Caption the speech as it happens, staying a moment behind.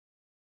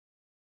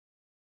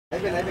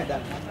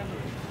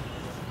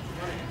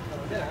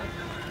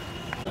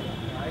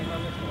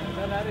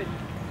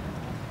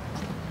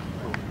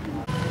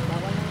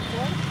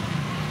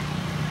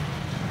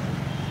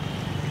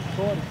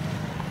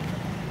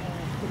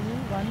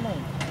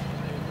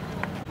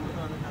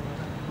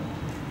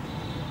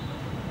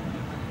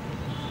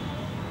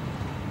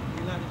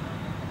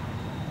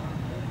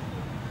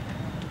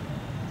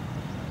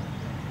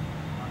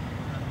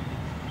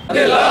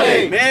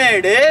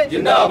May Day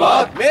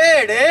జిందాబాద్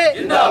May Day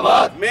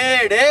జిందాబాద్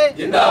May Day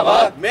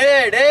జిందాబాద్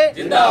May Day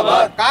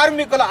జిందాబాద్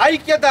కార్మికుల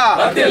ఐక్యత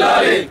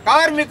వర్ధిల్లాలి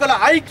కార్మికుల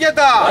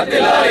ఐక్యత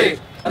వర్ధిల్లాలి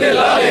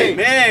వర్ధిల్లాలి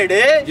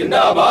మేడే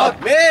జిందాబాద్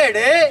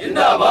మేడే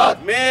జిందాబాద్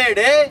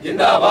మేడే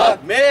జిందాబాద్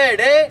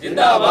మేడే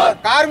జిందాబాద్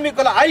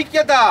కార్మికుల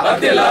ఐక్యత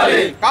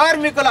వర్ధిల్లాలి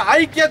కార్మికుల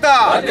ఐక్యత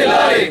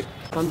వర్ధిల్లాలి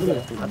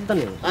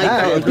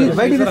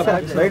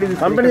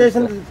కంపెనీ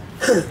చేసిన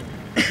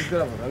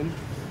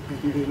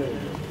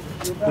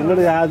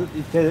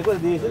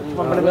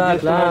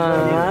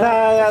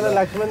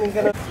లక్ష్మణ్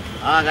ఇంకా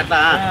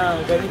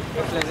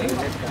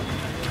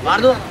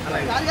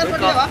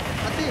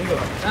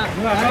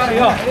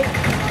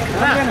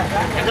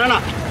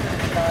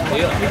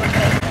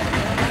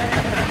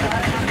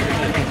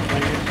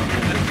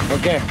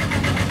ఓకే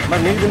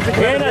మరి నీకు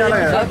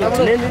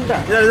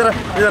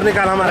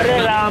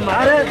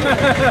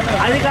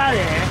అది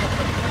కాదే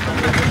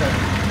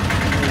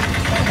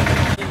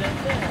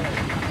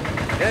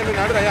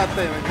నాడు అయ్యా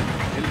వస్తాయి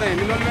ఎంత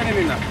ఎన్ని రోజులు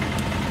నిన్న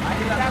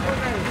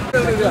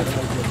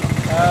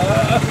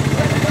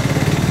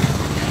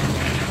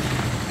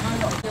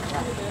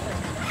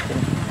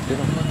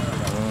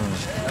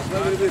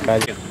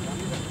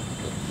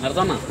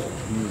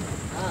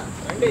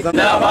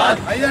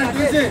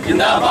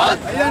జిందాబాద్ జిందాబాద్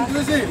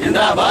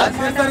జిందాబాద్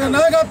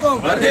నాయకత్వం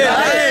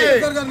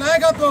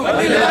నాయకత్వం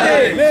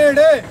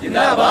మేడే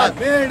జిందాబాద్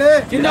మేడే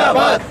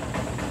జిందాబాద్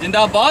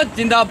जिंदाबाद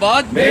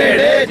जिंदाबाद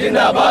మేడే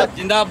జిందాబాద్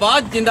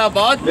जिंदाबाद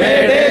जिंदाबाद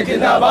మేడే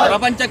జిందాబాద్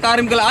ప్రపంచ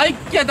కార్మికుల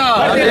ఐక్యత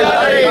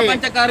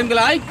ప్రపంచ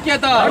కార్మికుల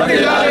ఐక్యత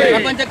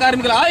ప్రపంచ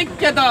కార్మికుల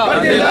ఐక్యత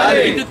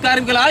విద్యుత్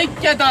కార్మికుల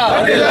ఐక్యత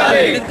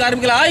విద్యుత్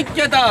కార్మికుల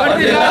ఐక్యత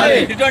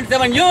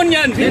 27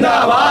 యూనియన్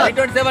జిందాబాద్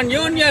 27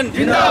 యూనియన్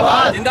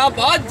జిందాబాద్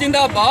जिंदाबाद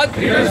जिंदाबाद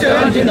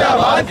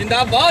జిందాబాద్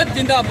जिंदाबाद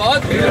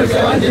जिंदाबाद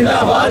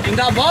జిందాబాద్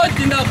जिंदाबाद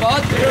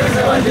जिंदाबाद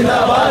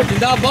జిందాబాద్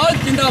जिंदाबाद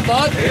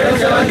जिंदाबाद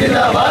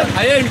జిందాబాద్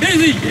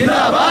INTC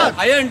జిందాబాద్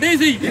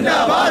INTC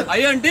జిందాబాద్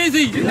INTC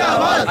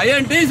జిందాబాద్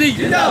INTC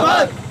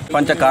జిందాబాద్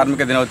ప్రపంచ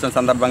కార్మిక దినోత్సవం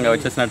సందర్భంగా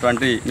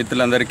వచ్చేసినటువంటి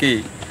మిత్రులందరికీ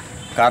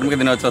కార్మిక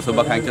దినోత్సవ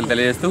శుభాకాంక్షలు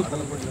తెలియజేస్తూ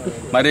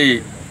మరి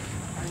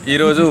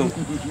ఈరోజు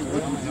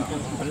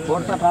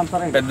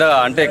పెద్ద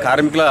అంటే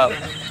కార్మికుల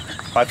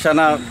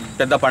పక్షాన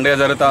పెద్ద పండుగ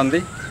జరుగుతూ ఉంది.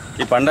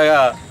 ఈ పండుగ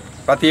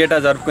ప్రతి ఏటా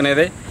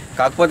జరుపుకునేదే.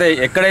 కాకపోతే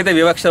ఎక్కడైతే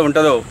వివక్ష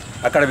ఉంటుందో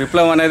అక్కడ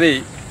విప్లవం అనేది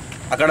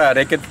అక్కడ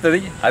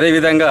రేకెత్తుతుంది.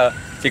 అదేవిధంగా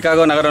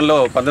చికాగో నగరంలో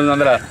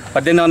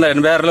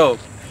 1886లో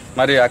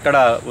మరి అక్కడ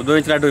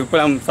ఉద్భవించినట్టు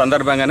విప్లవం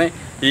సందర్భంగానే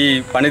ఈ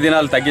పని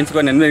దినాలు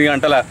తగ్గించుకొని 8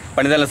 గంటల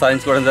పని దినాలు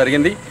సాధించుకోవడం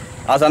జరిగింది.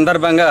 ఆ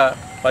సందర్భంగా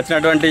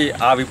వచ్చినటువంటి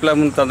ఆ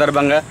విప్లవం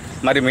సందర్భంగా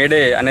మరి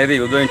మేడే అనేది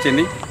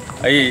ఉద్భవించింది.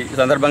 ఈ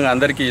సందర్భంగా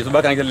అందరికీ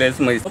శుభాకాంక్షలు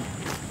తెలిసి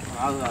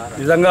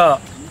నిజంగా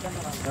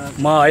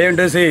మా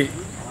ఐఎన్టీసీ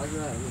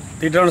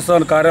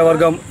తీటోత్సవం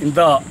కార్యవర్గం ఇంత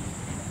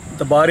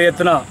భారీ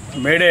ఎత్తున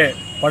మేడే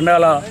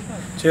పండుగల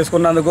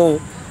చేసుకున్నందుకు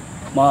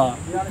మా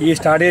ఈ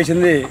స్టార్ట్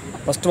చేసింది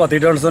ఫస్ట్ మా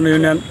తీటోత్సవం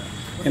యూనియన్.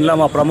 ఇందులో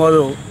మా ప్రమోద్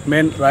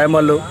మెయిన్,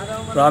 రాయమల్లు,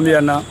 రామ్జీ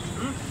అన్న,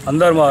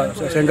 అందరు మా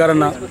శంకర్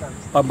అన్న,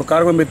 మా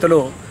కార్మిక మిత్రులు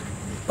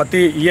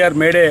ప్రతి ఇయర్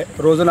మేడే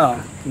రోజున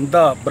ఇంత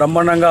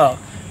బ్రహ్మాండంగా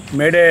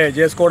మేడే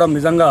చేసుకోవడం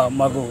నిజంగా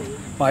మాకు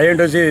మా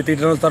ఐఎన్టీసీ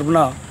తీటోత్సవం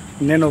తరఫున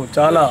నేను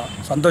చాలా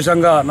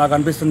సంతోషంగా నాకు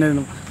అనిపిస్తుంది.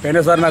 నేను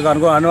పోయినసారి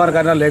నాకు అనుమాన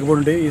కారణాలు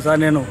లేకపోతే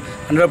ఈసారి నేను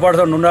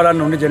 100%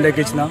 ఉండాలని ఉండి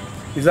జెండెక్కించిన.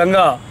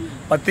 నిజంగా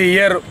ప్రతి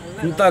ఇయర్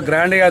ఇంత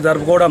గ్రాండ్గా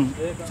జరుపుకోవడం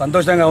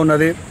సంతోషంగా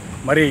ఉన్నది.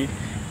 మరి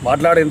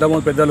మాట్లాడే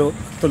ఇంతమంది పెద్దలు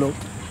భక్తులు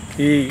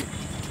ఈ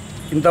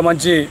ఇంత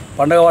మంచి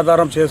పండుగ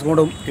వాతావరణం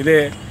చేసుకోవడం ఇదే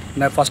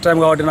నా ఫస్ట్ టైం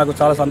కాబట్టి నాకు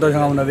చాలా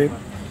సంతోషంగా ఉన్నది.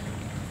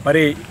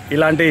 మరి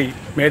ఇలాంటి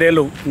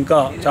మేడేలు ఇంకా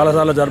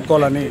చాలాసార్లు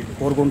జరుపుకోవాలని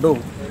కోరుకుంటూ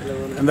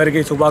అందరికీ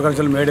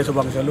శుభాకాంక్షలు, మేడే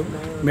శుభాకాంక్షలు.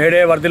 మేడే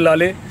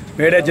వర్ధిల్లాలి,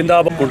 మేడే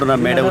జిందాబాద్.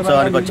 మేడే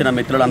ఉత్సవానికి వచ్చిన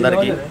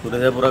మిత్రులందరికీ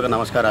హృదయపూర్వక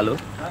నమస్కారాలు.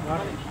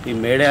 ఈ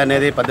మేడే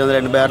అనేది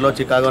 1886లో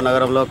చికాగో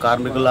నగరంలో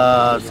కార్మికుల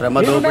శ్రమ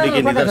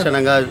దోపిడీకి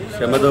నిదర్శనంగా,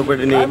 శ్రమ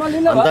దోపిడీని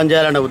అంతం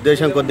చేయాలనే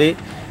ఉద్దేశం కొద్దీ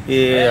ఈ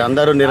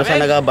అందరూ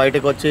నిరసనగా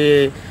బయటకు వచ్చి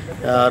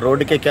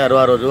రోడ్డుకెక్కారు.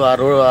 ఆ రోజు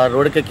ఆ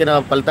రోడ్డుకెక్కిన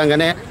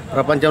ఫలితంగానే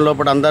ప్రపంచం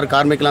లోపల అందరు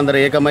కార్మికులందరూ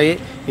ఏకమై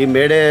ఈ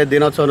మేడే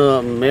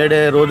దినోత్సవం,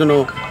 మేడే రోజును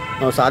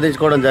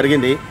సాధించుకోవడం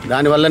జరిగింది.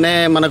 దానివల్లనే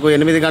మనకు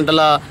 8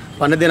 గంటల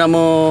పని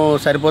దినము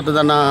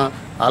సరిపోతుందన్న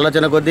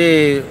ఆలోచన కొద్దీ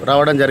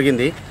రావడం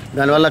జరిగింది.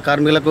 దానివల్ల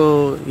కార్మికులకు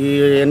ఈ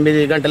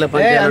 8 గంటల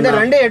పని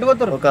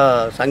ఒక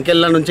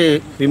సంఖ్యల నుంచి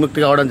విముక్తి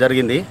కావడం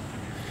జరిగింది.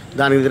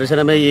 దానికి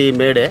నిదర్శనమే ఈ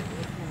మేడే.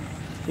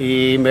 ఈ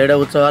మేడే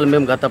ఉత్సవాలు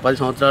మేము గత 10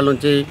 సంవత్సరాల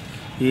నుంచి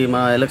ఈ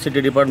మా ఎలక్ట్రిసిటీ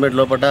డిపార్ట్మెంట్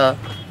లోపల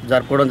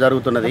జరుపుకోవడం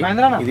జరుగుతున్నది.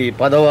 ఇది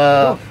 10వ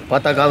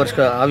పతాక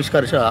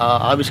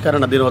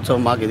ఆవిష్కరణ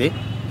దినోత్సవం మాకు ఇది.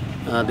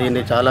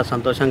 దీన్ని చాలా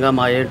సంతోషంగా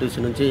మా ఏఐటీసీ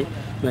నుంచి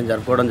మేము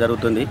జరుపుకోవడం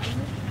జరుగుతుంది.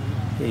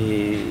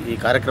 ఈ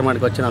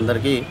కార్యక్రమానికి వచ్చిన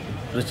అందరికీ,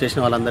 కృషి చేసిన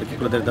వాళ్ళందరికీ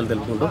కృతజ్ఞతలు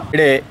తెలుపుకుంటూ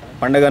ఇడే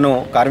పండుగను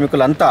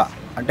కార్మికులంతా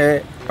అంటే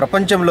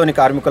ప్రపంచంలోని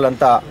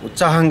కార్మికులంతా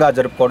ఉత్సాహంగా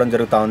జరుపుకోవడం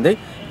జరుగుతూ ఉంది.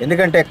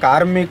 ఎందుకంటే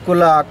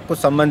కార్మికులకు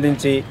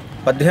సంబంధించి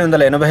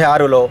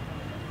 1886లో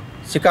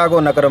షికాగో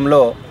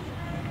నగరంలో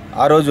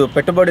ఆ రోజు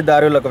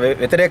పెట్టుబడిదారులకు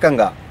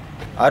వ్యతిరేకంగా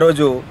ఆ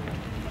రోజు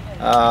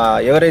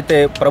ఎవరైతే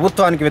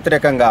ప్రభుత్వానికి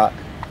వ్యతిరేకంగా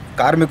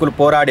కార్మికులు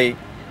పోరాడి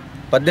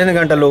 18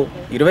 గంటలు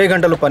 20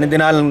 గంటలు పని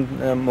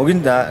దినాలను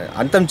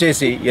అంతం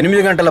చేసి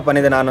 8 గంటల పని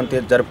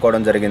దినాలను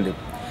జరుపుకోవడం జరిగింది.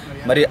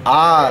 మరి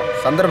ఆ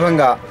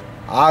సందర్భంగా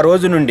ఆ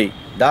రోజు నుండి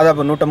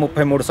దాదాపు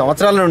 133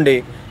 సంవత్సరాల నుండి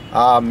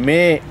ఆ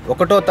మే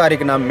 1వ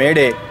తారీఖున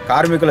మేడే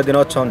కార్మికుల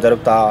దినోత్సవం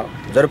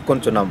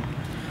జరుపుకుంటున్నాం.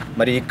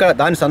 మరి ఇక్కడ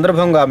దాని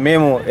సందర్భంగా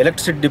మేము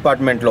ఎలక్ట్రిసిటీ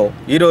డిపార్ట్మెంట్లో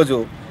ఈరోజు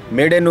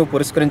మేడేను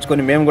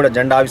పురస్కరించుకొని మేము కూడా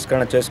జెండా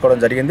ఆవిష్కరణ చేసుకోవడం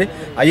జరిగింది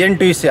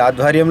ఐఎన్టీసీ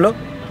ఆధ్వర్యంలో.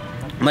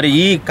 మరి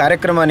ఈ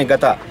కార్యక్రమాన్ని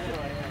గత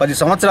 10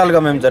 సంవత్సరాలుగా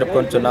మేము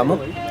జరుపుకుంటున్నాము.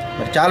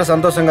 మరి చాలా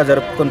సంతోషంగా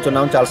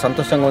జరుపుకుంటున్నాము. చాలా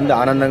సంతోషంగా ఉంది,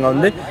 ఆనందంగా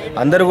ఉంది.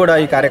 అందరూ కూడా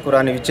ఈ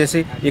కార్యక్రమాన్ని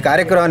విచ్చేసి ఈ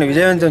కార్యక్రమాన్ని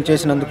విజయవంతం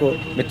చేసినందుకు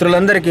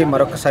మిత్రులందరికీ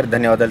మరొకసారి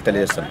ధన్యవాదాలు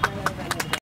తెలియజేస్తాను.